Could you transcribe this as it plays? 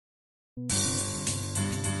Hi,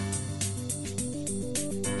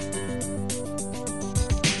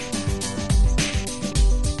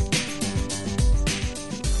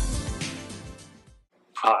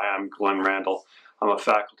 I'm Glen Randall. I'm a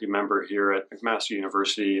faculty member here at McMaster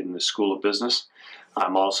University in the School of Business.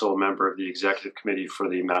 I'm also a member of the Executive Committee for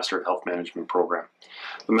the Master of Health Management program.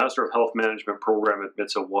 The Master of Health Management program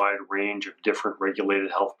admits a wide range of different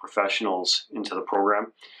regulated health professionals into the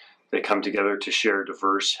program. They come together to share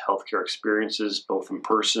diverse healthcare experiences, both in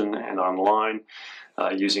person and online,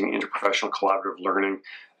 using interprofessional collaborative learning,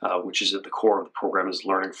 which is at the core of the program's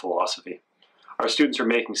learning philosophy. Our students are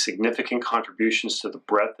making significant contributions to the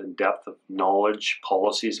breadth and depth of knowledge,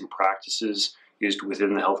 policies, and practices used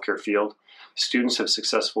within the healthcare field. Students have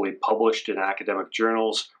successfully published in academic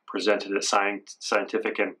journals, presented at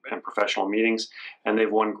scientific and professional meetings, and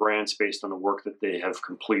they've won grants based on the work that they have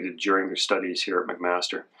completed during their studies here at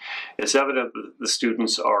McMaster. It's evident that the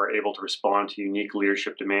students are able to respond to unique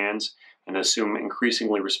leadership demands and assume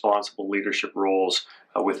increasingly responsible leadership roles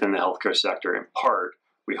within the healthcare sector, in part,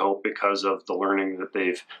 we hope, because of the learning that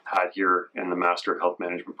they've had here in the Master of Health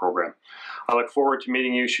Management program. I look forward to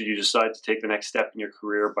meeting you should you decide to take the next step in your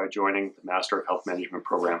career by joining the Master of Health Management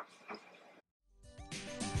program.